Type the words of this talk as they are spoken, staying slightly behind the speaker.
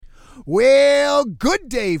Well, good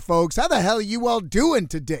day, folks. How the hell are you all doing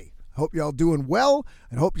today? Hope you all doing well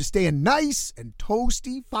and hope you're staying nice and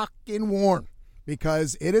toasty fucking warm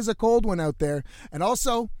because it is a cold one out there. And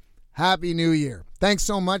also, Happy New Year. Thanks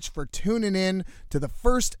so much for tuning in to the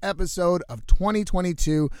first episode of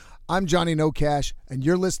 2022. I'm Johnny No Cash, and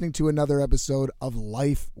you're listening to another episode of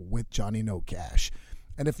Life with Johnny No Cash.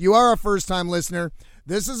 And if you are a first-time listener,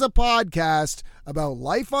 this is a podcast about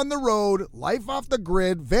life on the road, life off the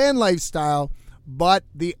grid, van lifestyle, but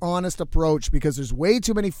the honest approach, because there's way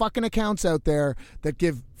too many fucking accounts out there that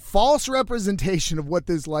give false representation of what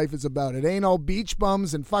this life is about. It ain't all beach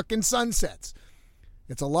bums and fucking sunsets.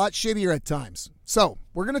 It's a lot shittier at times. So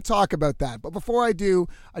we're going to talk about that. But before I do,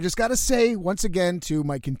 I just got to say once again to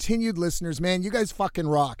my continued listeners, man, you guys fucking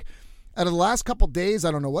rock. Out of the last couple days,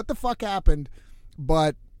 I don't know what the fuck happened,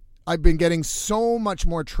 but I've been getting so much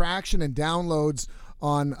more traction and downloads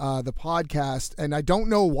on the podcast, and I don't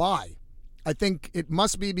know why. I think it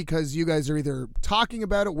must be because you guys are either talking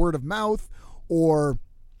about it word of mouth, or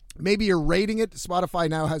maybe you're rating it. Spotify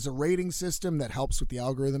now has a rating system that helps with the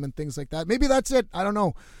algorithm and things like that. Maybe that's it. I don't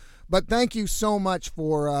know. But thank you so much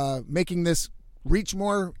for making this reach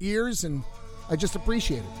more ears, and I just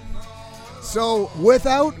appreciate it. So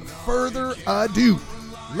without further ado,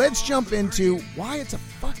 let's jump into why it's a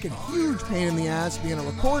fucking huge pain in the ass being a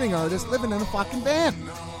recording artist living in a fucking van.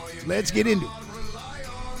 Let's get into it.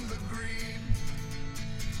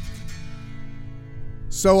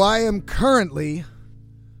 So I am currently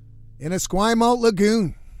in Esquimalt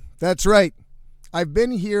Lagoon. That's right. I've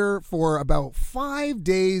been here for about 5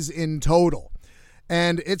 days in total,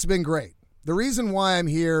 and it's been great. The reason why I'm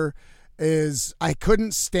here is I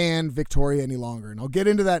couldn't stand Victoria any longer, and I'll get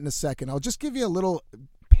into that in a second. I'll just give you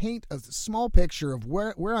paint a small picture of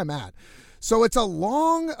where I'm at. So it's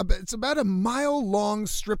about a mile-long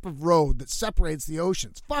strip of road that separates the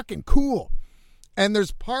oceans. Fucking cool. And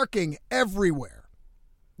there's parking everywhere.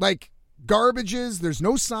 Like garbages, there's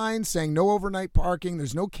no signs saying no overnight parking,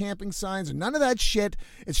 there's no camping signs, and none of that shit.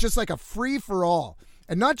 It's just like a free-for-all.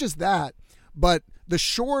 And not just that, but the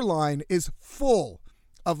shoreline is full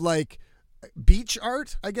of like beach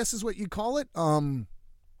art, I guess is what you call it.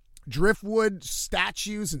 Driftwood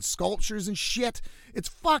statues and sculptures and shit. It's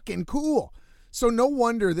fucking cool. So no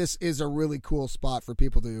wonder this is a really cool spot for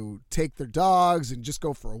people to take their dogs and just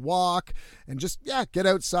go for a walk and just, get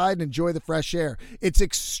outside and enjoy the fresh air. It's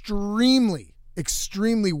extremely,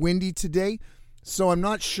 extremely windy today. So I'm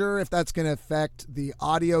not sure if that's going to affect the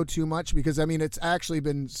audio too much because, I mean, it's actually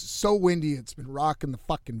been so windy, it's been rocking the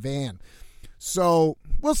fucking van. So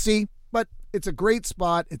we'll see, but it's a great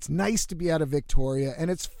spot. It's nice to be out of Victoria, and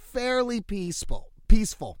it's fairly peaceful.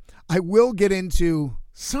 I will get into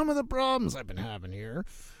some of the problems I've been having here,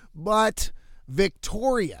 but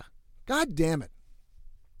Victoria, god damn it,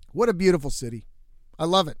 what a beautiful city. I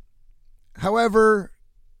love it. However,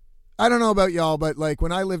 I don't know about y'all, but like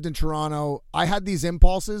when I lived in Toronto, I had these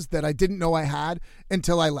impulses that I didn't know I had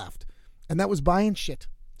until I left, and that was buying shit.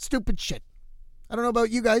 Stupid shit. I don't know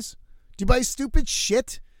about you guys. Do you buy stupid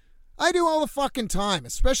shit? I do all the fucking time,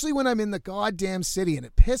 especially when I'm in the goddamn city, and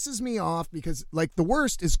it pisses me off because, like, the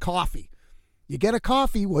worst is coffee. You get a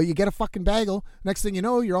coffee, well, you get a fucking bagel. Next thing you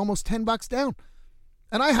know, you're almost $10 down.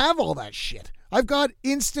 And I have all that shit. I've got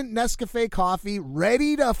instant Nescafe coffee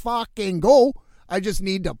ready to fucking go. I just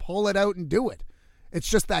need to pull it out and do it. It's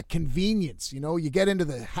just that convenience, You get into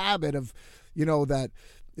the habit of, that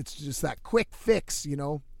it's just that quick fix,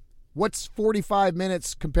 What's 45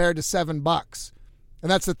 minutes compared to $7? And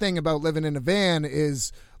that's the thing about living in a van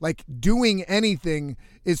is like doing anything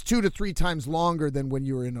is 2 to 3 times longer than when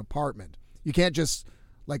you were in an apartment. You can't just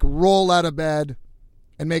like roll out of bed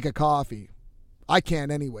and make a coffee. I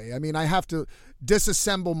can't anyway. I mean, I have to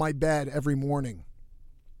disassemble my bed every morning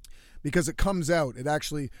because it comes out. It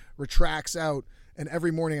actually retracts out, and every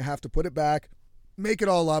morning I have to put it back, make it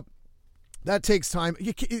all up. That takes time.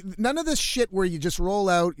 None of this shit where you just roll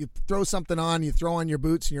out, you throw something on, you throw on your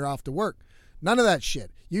boots, and you're off to work. None of that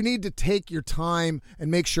shit. You need to take your time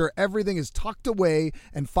and make sure everything is tucked away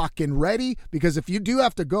and fucking ready, because if you do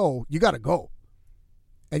have to go, you got to go.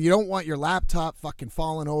 And you don't want your laptop fucking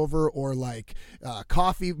falling over or like a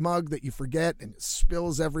coffee mug that you forget and it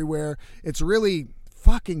spills everywhere. It's really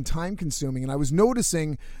fucking time consuming. And I was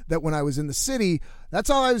noticing that when I was in the city, that's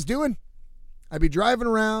all I was doing. I'd be driving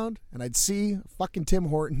around and I'd see fucking Tim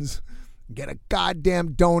Hortons, get a goddamn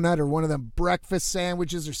donut or one of them breakfast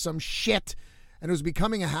sandwiches or some shit. And it was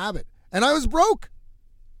becoming a habit. And I was broke.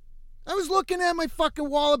 I was looking at my fucking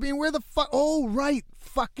wallet being, where the fuck? Oh, right.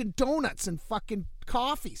 Fucking donuts and fucking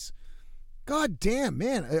coffees. God damn,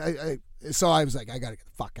 man. So I was like, I got to get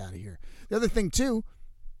the fuck out of here. The other thing, too,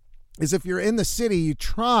 is if you're in the city, you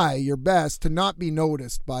try your best to not be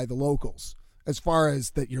noticed by the locals as far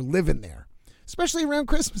as that you're living there, especially around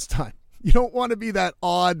Christmas time. You don't want to be that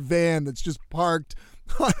odd van that's just parked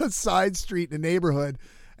on a side street in a neighborhood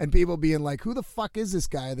and people being like, who the fuck is this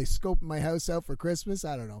guy? Are they scoping my house out for Christmas?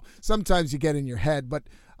 I don't know. Sometimes you get in your head, but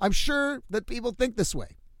I'm sure that people think this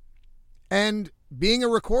way. And being a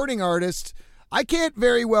recording artist, I can't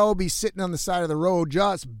very well be sitting on the side of the road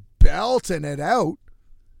just belting it out.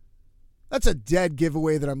 That's a dead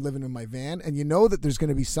giveaway that I'm living in my van. And you know that there's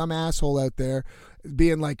going to be some asshole out there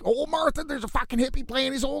being like, oh, Martha, there's a fucking hippie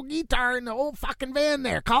playing his old guitar in the old fucking van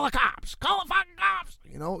there. Call the cops. Call the fucking cops.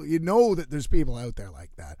 You know that there's people out there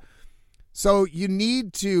like that. So you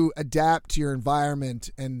need to adapt to your environment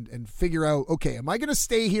and figure out, okay, am I going to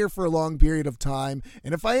stay here for a long period of time?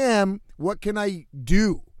 And if I am, what can I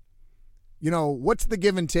do? What's the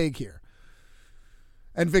give and take here?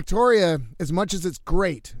 And Victoria, as much as it's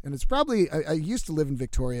great, and it's probably, I used to live in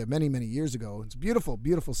Victoria many, many years ago. It's a beautiful,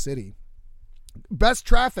 beautiful city. Best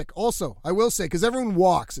traffic also, I will say, because everyone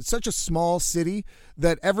walks. It's such a small city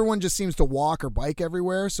that everyone just seems to walk or bike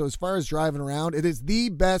everywhere. So as far as driving around, it is the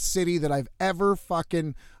best city that I've ever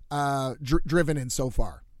fucking driven in so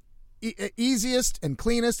far. Easiest and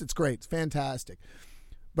cleanest. It's great. It's fantastic.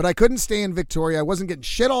 But I couldn't stay in Victoria. I wasn't getting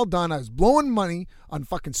shit all done. I was blowing money on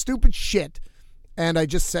fucking stupid shit. And I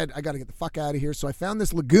just said, I got to get the fuck out of here. So I found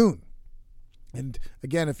this lagoon. And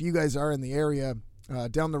again, if you guys are in the area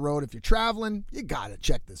down the road, if you're traveling, you got to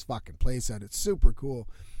check this fucking place out. It's super cool.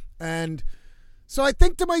 And so I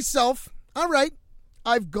think to myself, all right,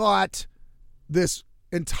 I've got this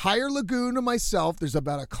entire lagoon to myself. There's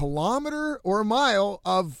about 1 kilometer or a mile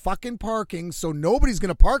of fucking parking. So nobody's going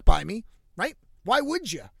to park by me, right? Why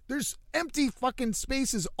would you? There's empty fucking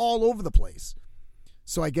spaces all over the place.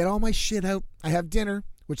 So I get all my shit out. I have dinner,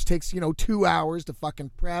 which takes, 2 hours to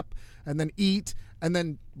fucking prep and then eat and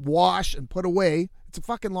then wash and put away. It's a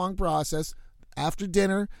fucking long process. After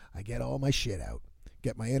dinner, I get all my shit out.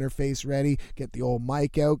 Get my interface ready, get the old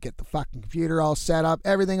mic out, get the fucking computer all set up,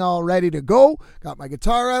 everything all ready to go. Got my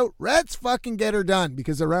guitar out. Let's fucking get her done.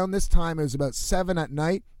 Because around this time, it was about 7 at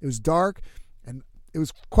night. It was dark and it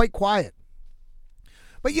was quite quiet.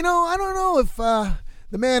 But, I don't know if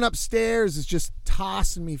the man upstairs is just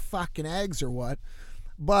tossing me fucking eggs or what.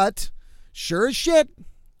 But sure as shit,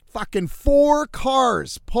 fucking 4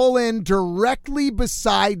 cars pull in directly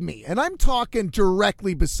beside me. And I'm talking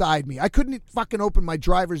directly beside me. I couldn't fucking open my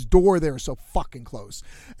driver's door. They were so fucking close.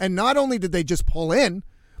 And not only did they just pull in,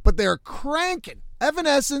 but they're cranking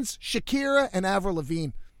Evanescence, Shakira, and Avril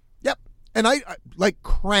Lavigne. Yep. And I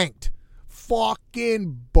cranked.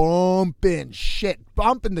 Fucking bumping shit.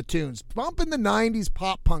 Bumping the tunes. Bumping the 90s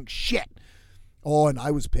pop punk shit. Oh, and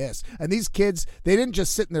I was pissed. And these kids, they didn't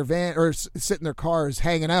just sit in their van or sit in their cars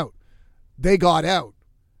hanging out. They got out.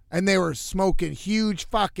 And they were smoking huge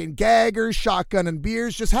fucking gaggers, shotgunning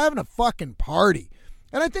beers, just having a fucking party.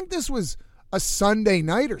 And I think this was a Sunday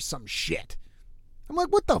night or some shit. I'm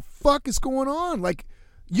like, what the fuck is going on? Like,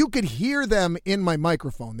 you could hear them in my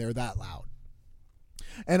microphone. They're that loud.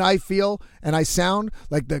 And I feel and I sound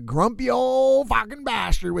like the grumpy old fucking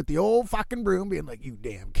bastard with the old fucking broom being like, you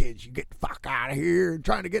damn kids, you get the fuck out of here and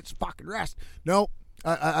trying to get some fucking rest. No,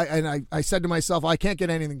 I said to myself, I can't get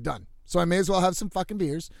anything done. So I may as well have some fucking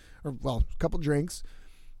beers or, well, a couple drinks.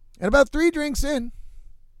 And about 3 drinks in,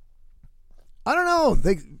 I don't know,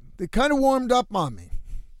 they kind of warmed up on me.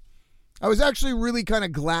 I was actually really kind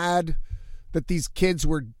of glad that these kids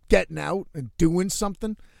were getting out and doing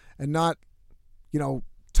something and not,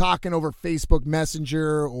 talking over Facebook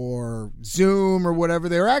Messenger or Zoom or whatever.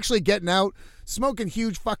 They were actually getting out, smoking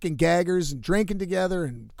huge fucking gaggers and drinking together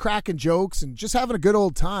and cracking jokes and just having a good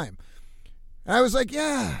old time. And I was like,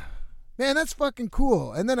 yeah, man, that's fucking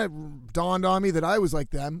cool. And then it dawned on me that I was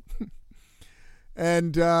like them.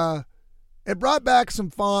 And it brought back some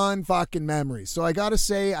fun fucking memories. So I got to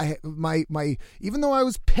say, my even though I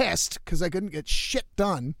was pissed because I couldn't get shit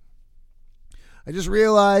done, I just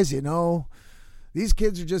realized, these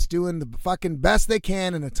kids are just doing the fucking best they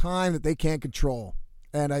can in a time that they can't control.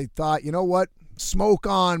 And I thought, you know what? Smoke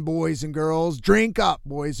on, boys and girls. Drink up,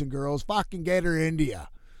 boys and girls. Fucking get her into ya.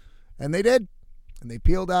 And they did. And they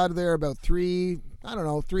peeled out of there about 3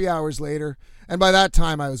 hours later. And by that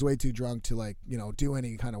time, I was way too drunk to, do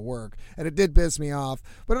any kind of work. And it did piss me off.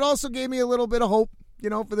 But it also gave me a little bit of hope,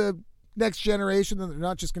 for the next generation that they're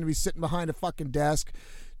not just going to be sitting behind a fucking desk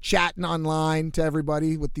chatting online to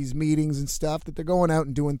everybody with these meetings and stuff, that they're going out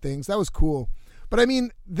and doing things. That was cool. But I mean,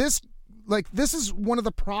 this is one of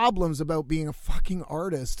the problems about being a fucking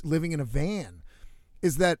artist living in a van,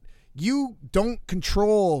 is that you don't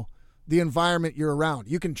control the environment you're around.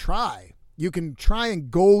 You can try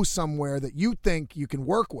and go somewhere that you think you can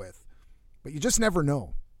work with, but you just never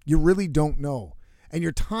know. You really don't know. And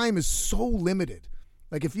your time is so limited.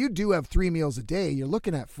 Like if you do have 3 meals a day, you're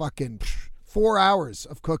looking at fucking 4 hours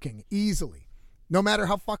of cooking easily. No matter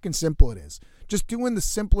how fucking simple it is. Just doing the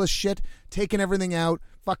simplest shit, taking everything out,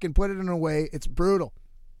 fucking put it in a way. It's brutal.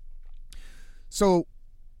 So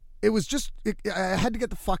it was just, I had to get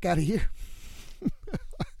the fuck out of here.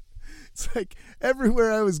 It's like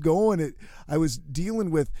everywhere I was going, I was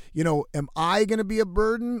dealing with, am I going to be a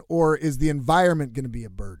burden or is the environment going to be a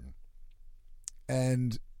burden?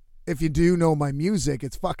 And if you do know my music,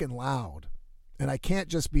 it's fucking loud. And I can't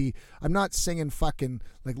just I'm not singing fucking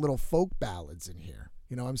like little folk ballads in here.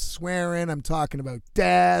 I'm swearing, I'm talking about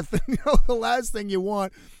death. And, the last thing you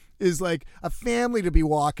want is like a family to be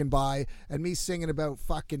walking by and me singing about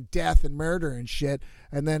fucking death and murder and shit.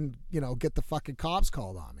 And then, get the fucking cops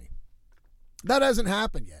called on me. That hasn't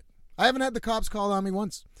happened yet. I haven't had the cops called on me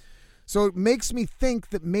once. So it makes me think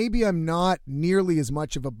that maybe I'm not nearly as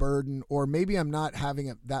much of a burden, or maybe I'm not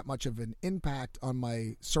having that much of an impact on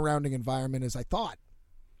my surrounding environment as I thought.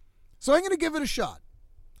 So I'm going to give it a shot.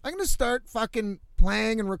 I'm going to start fucking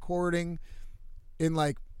playing and recording in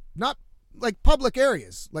not like public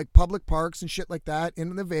areas, like public parks and shit like that,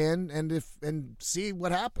 in the van, and see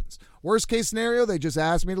what happens. Worst case scenario, they just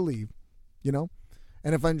ask me to leave,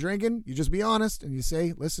 And if I'm drinking, you just be honest and you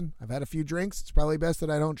say, listen, I've had a few drinks. It's probably best that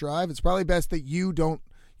I don't drive. It's probably best that you don't,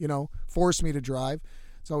 force me to drive.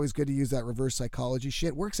 It's always good to use that reverse psychology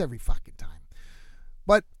shit. Works every fucking time.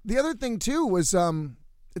 But the other thing too was,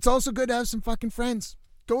 it's also good to have some fucking friends.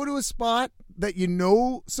 Go to a spot that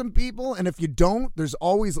some people, and if you don't, there's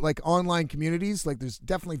always like online communities. Like there's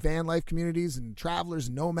definitely van life communities and travelers,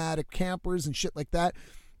 nomadic campers and shit like that.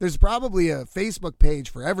 There's probably a Facebook page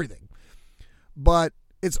for everything. But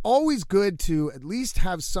it's always good to at least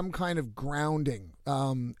have some kind of grounding.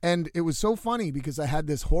 And it was so funny because I had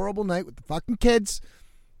this horrible night with the fucking kids,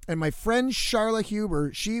 and my friend Charlotte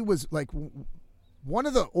Huber, she was like one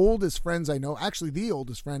of the oldest friends I know, actually the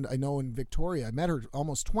oldest friend I know in Victoria. I met her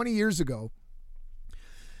almost 20 years ago.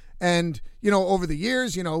 And, over the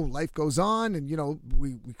years, life goes on, and,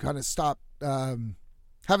 we kind of stopped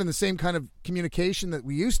having the same kind of communication that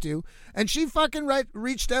we used to. And she fucking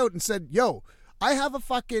reached out and said, yo, I have a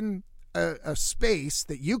fucking a space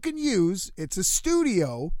that you can use. It's a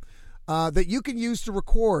studio that you can use to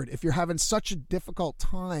record if you're having such a difficult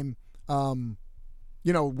time,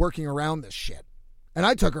 working around this shit. And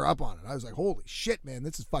I took her up on it. I was like, holy shit, man,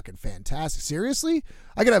 this is fucking fantastic. Seriously?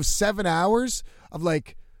 I could have 7 hours of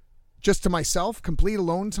like just to myself, complete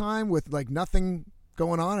alone time with like nothing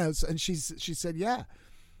going on. And she said, yeah.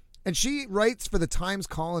 And she writes for the Times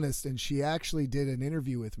Colonist, and she actually did an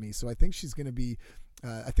interview with me. So I think she's going to be,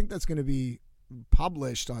 I think that's going to be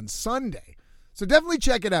published on Sunday. So definitely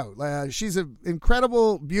check it out. She's an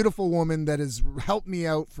incredible, beautiful woman that has helped me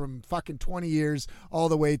out from fucking 20 years all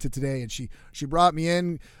the way to today. And she brought me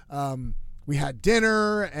in. We had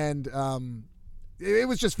dinner, and it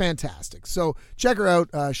was just fantastic. So check her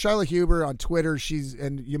out, Charlotte Huber on Twitter.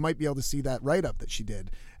 And you might be able to see that write-up that she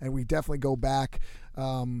did. And we definitely go back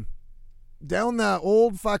down the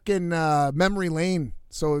old fucking memory lane.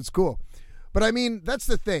 So it's cool. But I mean, that's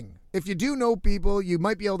the thing. If you do know people, you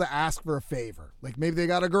might be able to ask for a favor. Like maybe they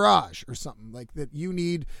got a garage or something like that you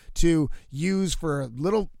need to use for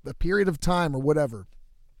a period of time or whatever.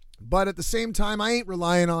 But at the same time, I ain't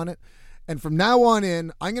relying on it. And from now on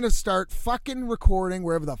in, I'm going to start fucking recording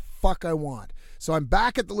wherever the fuck I want. So I'm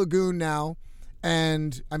back at the lagoon now,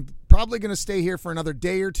 and I'm probably going to stay here for another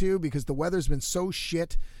day or two because the weather's been so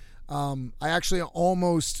shit. I actually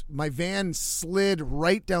my van slid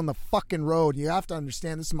right down the fucking road. You have to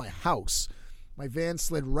understand, this is my house. My van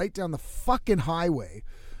slid right down the fucking highway.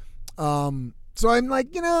 So I'm like,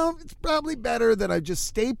 it's probably better that I just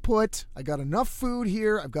stay put. I got enough food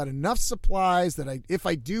here. I've got enough supplies that if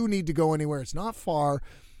I do need to go anywhere, it's not far.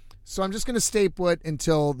 So I'm just going to stay put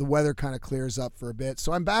until the weather kind of clears up for a bit.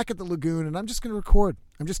 So I'm back at the lagoon, and I'm just going to record.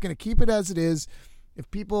 I'm just going to keep it as it is. If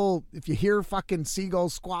you hear fucking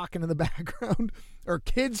seagulls squawking in the background or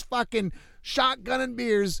kids fucking shotgunning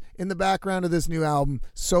beers in the background of this new album,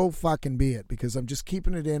 so fucking be it, because I'm just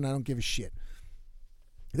keeping it in. I don't give a shit.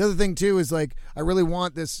 The other thing too is like, I really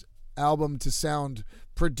want this album to sound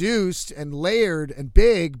produced and layered and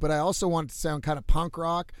big, but I also want it to sound kind of punk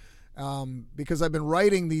rock, because I've been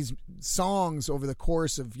writing these songs over the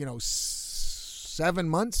course of, 7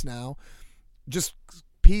 months now, just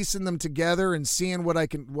piecing them together and seeing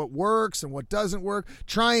what works and what doesn't work,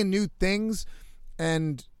 trying new things.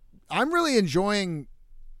 And I'm really enjoying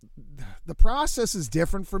the process is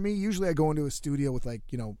different for me. Usually I go into a studio with like,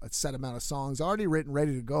 a set amount of songs already written,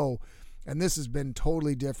 ready to go. And this has been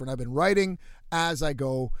totally different. I've been writing as I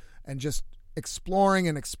go and just exploring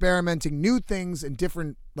and experimenting new things and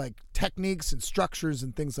different like techniques and structures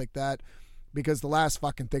and things like that. Because the last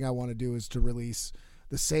fucking thing I want to do is to release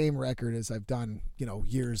the same record as I've done,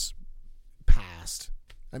 years past.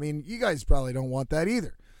 I mean, you guys probably don't want that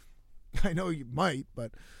either. I know you might,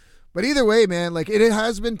 but either way, man, like it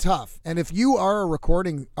has been tough. And if you are a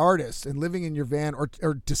recording artist and living in your van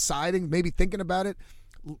or deciding, maybe thinking about it,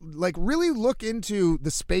 like really look into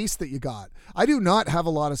the space that you got. I do not have a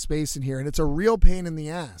lot of space in here, and it's a real pain in the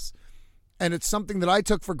ass. And it's something that I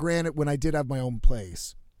took for granted when I did have my own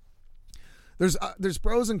place. There's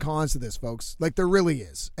pros and cons to this, folks. Like there really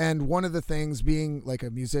is. And one of the things being like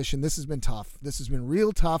a musician, this has been tough. This has been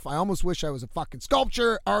real tough. I almost wish I was a fucking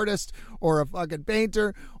sculpture artist or a fucking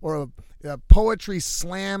painter or a poetry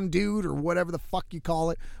slam dude or whatever the fuck you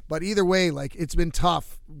call it. But either way, like it's been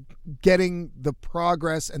tough getting the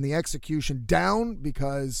progress and the execution down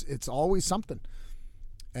because it's always something.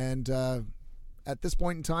 And, at this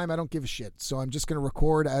point in time, I don't give a shit. So I'm just going to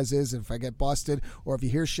record as is. If I get busted or if you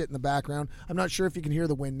hear shit in the background, I'm not sure if you can hear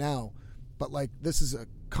the wind now, but like this is a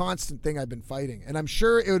constant thing I've been fighting. And I'm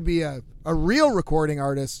sure it would be a real recording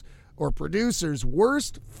artist or producer's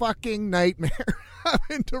worst fucking nightmare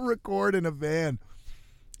having to record in a van.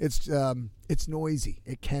 It's noisy.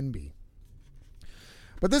 It can be.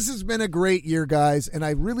 But this has been a great year, guys, and I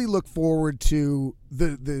really look forward to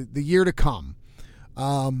the year to come.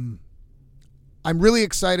 I'm really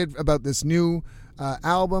excited about this new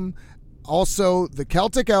album. Also, the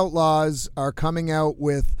Celtic Outlaws are coming out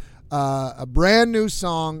with a brand new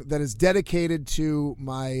song that is dedicated to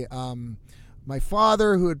my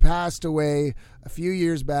father who had passed away a few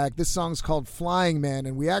years back. This song's called Flying Man,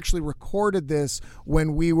 and we actually recorded this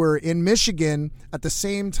when we were in Michigan at the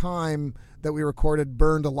same time that we recorded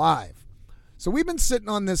Burned Alive. So we've been sitting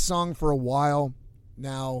on this song for a while.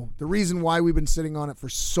 Now, the reason why we've been sitting on it for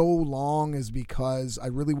so long is because I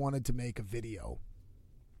really wanted to make a video.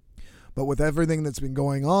 But with everything that's been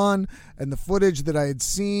going on and the footage that I had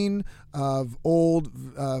seen of old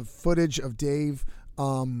footage of Dave,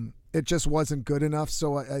 it just wasn't good enough.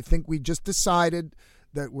 So I think we just decided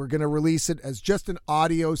that we're going to release it as just an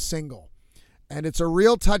audio single. And it's a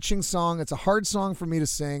real touching song. It's a hard song for me to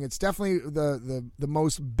sing. It's definitely the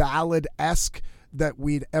most ballad-esque that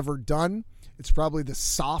we'd ever done. It's probably the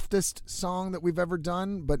softest song that we've ever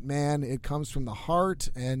done, but man, it comes from the heart,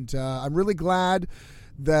 and I'm really glad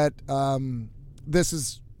that this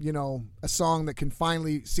is, a song that can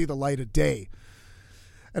finally see the light of day.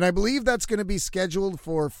 And I believe that's going to be scheduled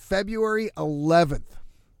for February 11th.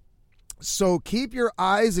 So keep your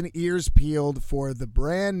eyes and ears peeled for the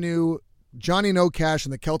brand new Johnny No Cash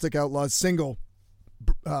and the Celtic Outlaws single,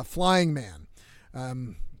 Flying Man.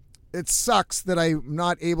 It sucks that I'm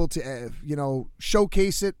not able to,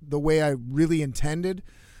 showcase it the way I really intended,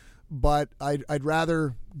 but I'd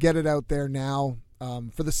rather get it out there now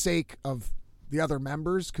for the sake of the other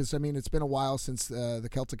members, because, it's been a while since the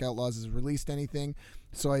Celtic Outlaws has released anything,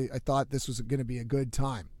 so I thought this was going to be a good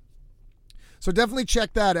time. So definitely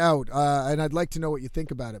check that out, and I'd like to know what you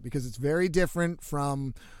think about it, because it's very different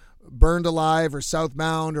from Burned Alive or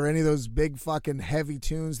Southbound or any of those big fucking heavy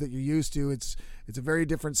tunes that you're used to. It's a very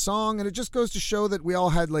different song, and it just goes to show that we all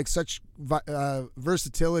had like such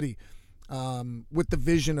versatility with the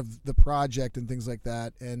vision of the project and things like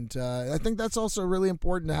that. And I think that's also really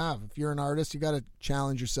important to have. If you're an artist, you got to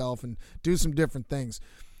challenge yourself and do some different things.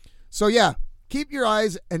 So yeah, keep your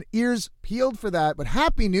eyes and ears peeled for that. But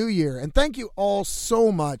Happy New Year, and thank you all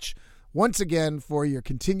so much once again for your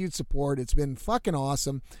continued support. It's been fucking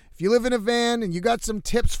awesome. If you live in a van and you got some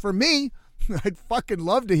tips for me, I'd fucking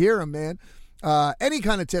love to hear them, man. Any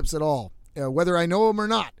kind of tips at all, whether I know them or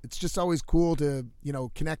not. It's just always cool to,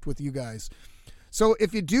 connect with you guys. So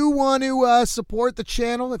if you do want to support the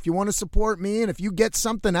channel, if you want to support me, and if you get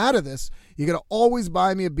something out of this, you got to always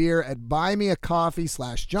buy me a beer at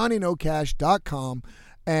buymeacoffee.com.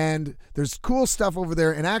 And there's cool stuff over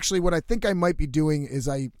there. And actually what I think I might be doing is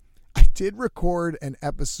I did record an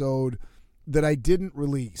episode that I didn't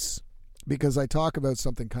release because I talk about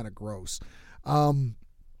something kind of gross.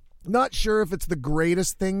 Not sure if it's the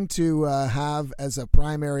greatest thing to have as a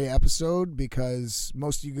primary episode, because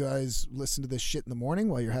most of you guys listen to this shit in the morning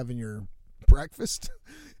while you're having your breakfast.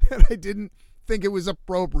 And I didn't think it was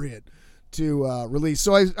appropriate to release.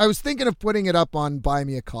 So I was thinking of putting it up on Buy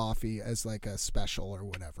Me a Coffee as like a special or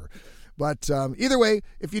whatever. But either way,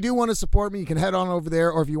 if you do want to support me, you can head on over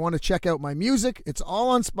there. Or if you want to check out my music, it's all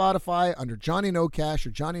on Spotify under Johnny No Cash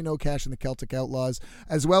or Johnny No Cash and the Celtic Outlaws,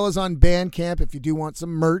 as well as on Bandcamp if you do want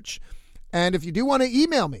some merch. And if you do want to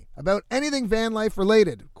email me about anything van life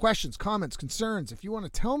related, questions, comments, concerns, if you want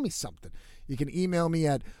to tell me something, you can email me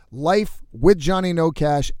at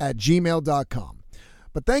lifewithjohnnynocash@gmail.com.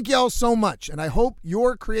 But thank you all so much, and I hope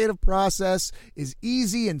your creative process is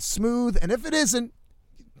easy and smooth. And if it isn't,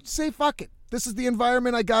 say fuck it. This is the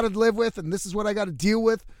environment I got to live with, and this is what I got to deal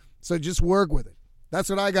with, so just work with it. That's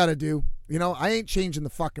what I got to do. You know, I ain't changing the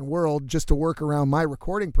fucking world just to work around my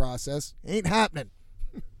recording process. Ain't happening.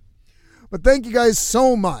 But thank you guys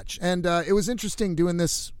so much, and it was interesting doing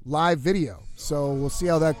this live video, so we'll see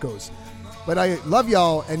how that goes. But I love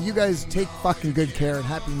y'all, and you guys take fucking good care, and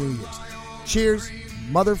Happy New Year's. Cheers,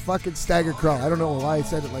 motherfucking stagger crawl. I don't know why I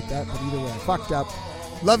said it like that, but either way, I fucked up.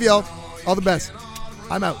 Love y'all. All the best.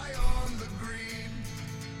 I'm out.